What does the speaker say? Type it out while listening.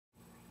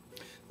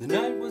The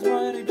night was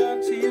mighty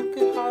dark, so you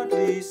could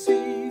hardly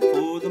see,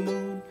 for the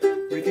moon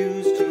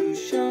refused to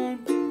shine.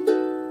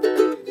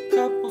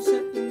 Couple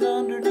sitting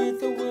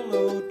underneath a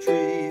willow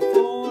tree,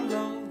 for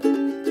love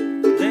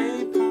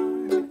they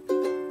pined.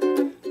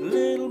 The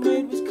little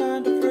maid was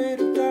kind of afraid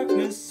of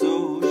darkness,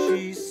 so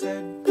she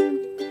said,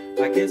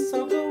 I guess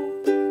I'll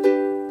go.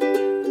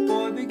 The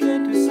boy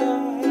began to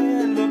sigh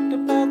and looked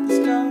up at the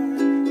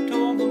sky,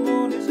 told the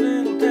moon his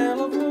little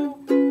tale of woe.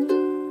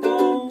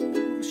 Oh,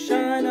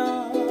 shine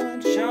on,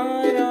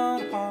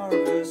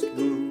 harvest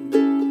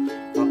moon,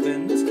 up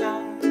in the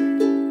sky.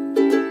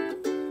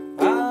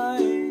 I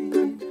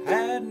ain't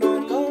had no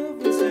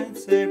loving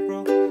since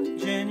April,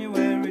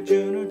 January,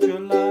 June, or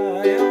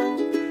July.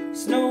 Oh,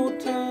 snow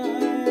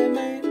time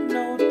ain't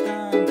no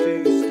time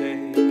to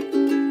stay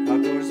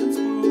outdoors and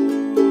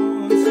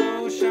spoon.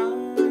 So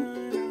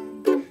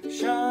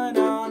shine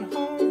on,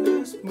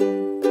 harvest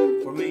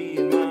moon, for me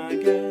and my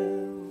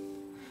gal.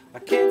 I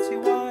can't see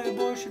why a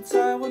boy should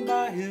sigh when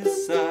by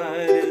his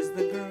side is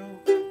the girl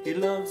he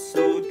loves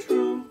so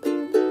true.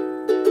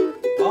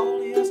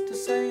 All he has to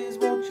say is,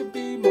 won't you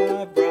be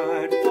my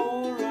bride,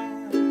 for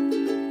I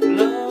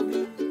love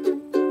you.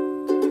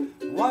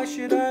 Why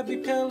should I be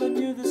telling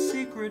you the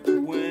secret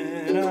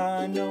when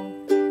I know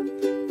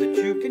that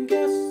you can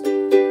guess?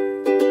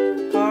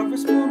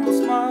 Harvest moon will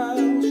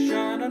smile,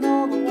 shining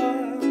all the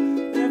while,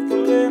 if the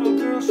little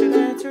girl should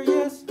answer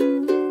yes.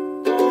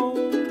 Oh,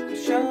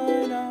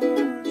 shine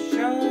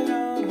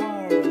on,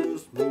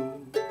 harvest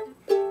moon,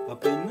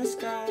 up in the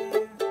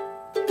sky.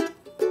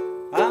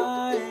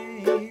 I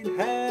ain't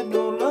had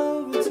no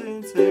loving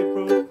since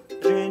April,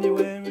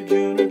 January,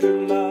 June, or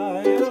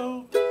July.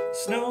 Oh,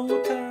 snow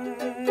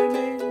time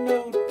ain't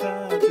no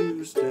time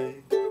to stay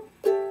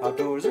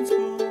outdoors and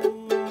spoon.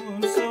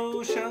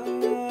 So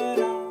shine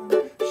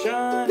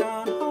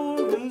on,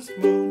 harvest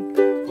moon,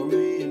 for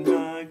me and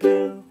my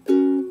gal.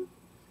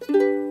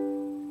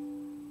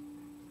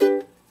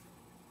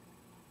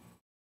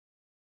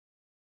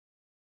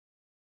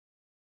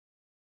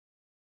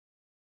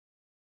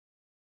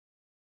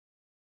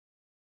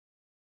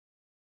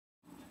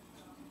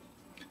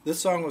 This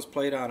song was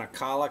played on a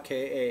Kala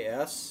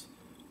KAS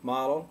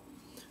model.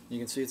 You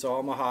can see it's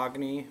all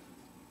mahogany,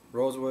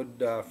 rosewood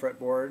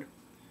fretboard.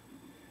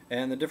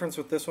 And the difference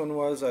with this one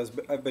was,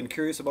 I've been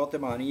curious about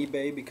them on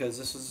eBay because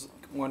this is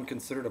one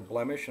considered a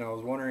blemish, and I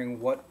was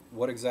wondering what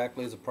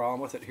exactly is the problem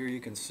with it. Here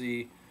you can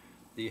see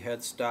the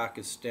headstock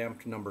is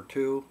stamped number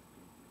 2.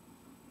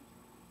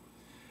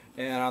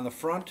 And on the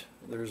front,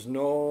 there's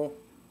no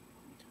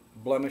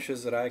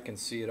blemishes that I can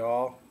see at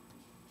all.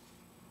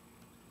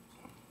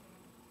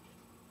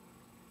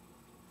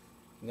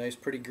 Nice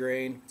pretty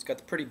grain. It's got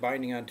the pretty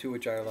binding on too,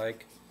 which I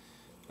like.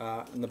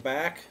 In the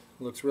back,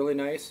 looks really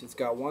nice. It's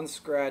got one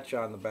scratch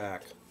on the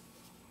back.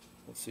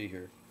 Let's see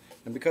here.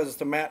 And because it's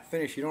a matte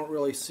finish, you don't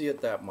really see it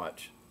that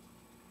much.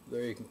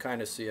 There you can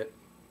kind of see it.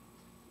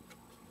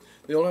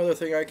 The only other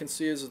thing I can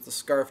see is that the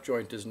scarf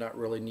joint is not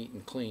really neat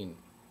and clean.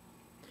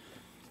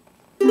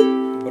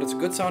 But it's a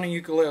good sounding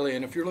ukulele,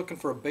 and if you're looking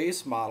for a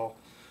bass model,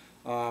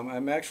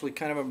 I'm actually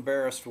kind of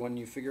embarrassed when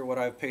you figure what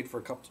I've paid for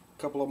a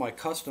couple of my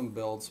custom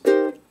builds.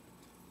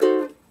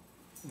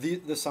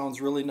 This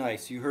sounds really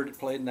nice. You heard it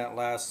played in that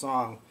last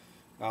song.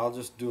 I'll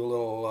just do a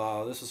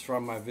little, this is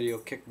from my video,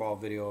 kickball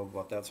video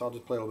about that, so I'll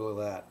just play a little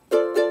bit of that.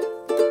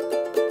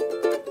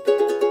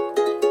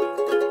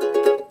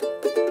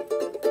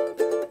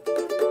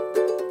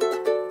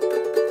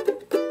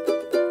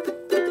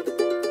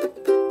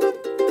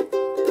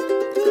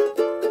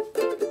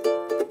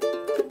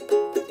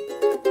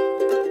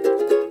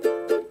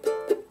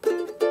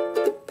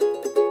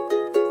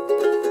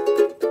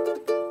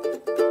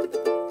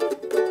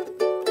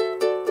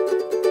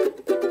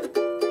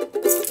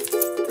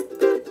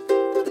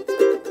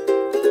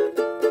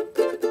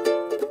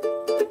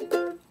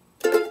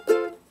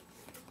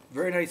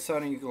 Very nice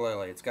sounding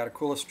ukulele. It's got a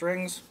cool of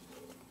strings.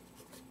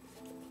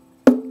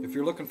 If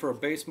you're looking for a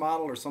bass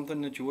model or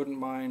something that you wouldn't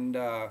mind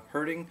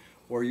hurting,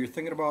 or you're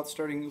thinking about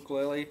starting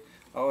ukulele,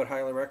 I would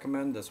highly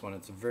recommend this one.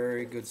 It's a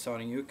very good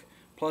sounding uke.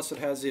 Plus it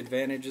has the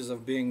advantages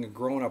of being a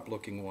grown-up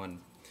looking one.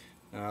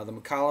 The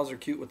Macalas are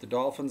cute with the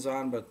dolphins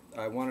on, but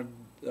I wanted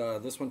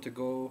this one to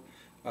go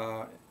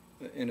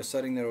in a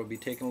setting that would be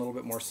taken a little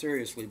bit more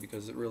seriously,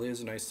 because it really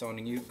is a nice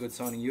sounding uke, good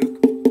sounding uke.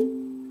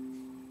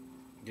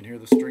 You can hear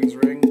the strings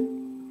ring.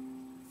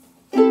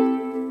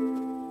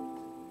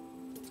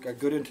 It's got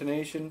good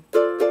intonation.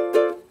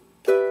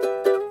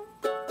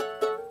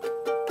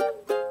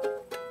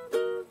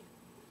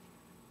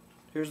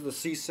 Here's the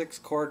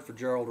C6 chord for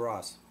Gerald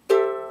Ross.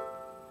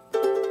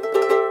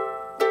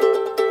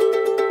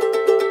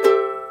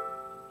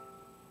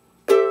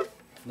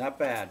 Not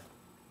bad.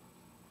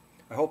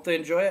 I hope they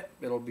enjoy it.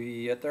 It'll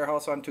be at their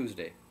house on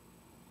Tuesday.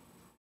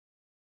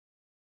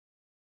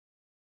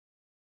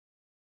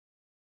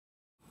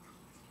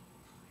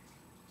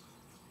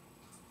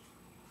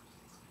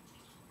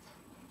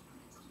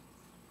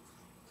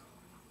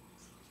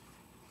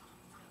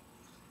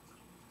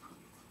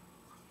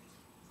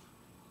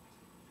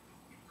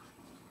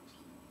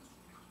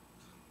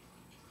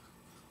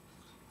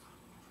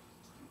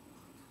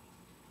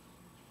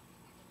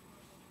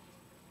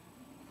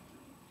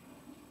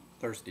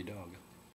 Thirsty dog.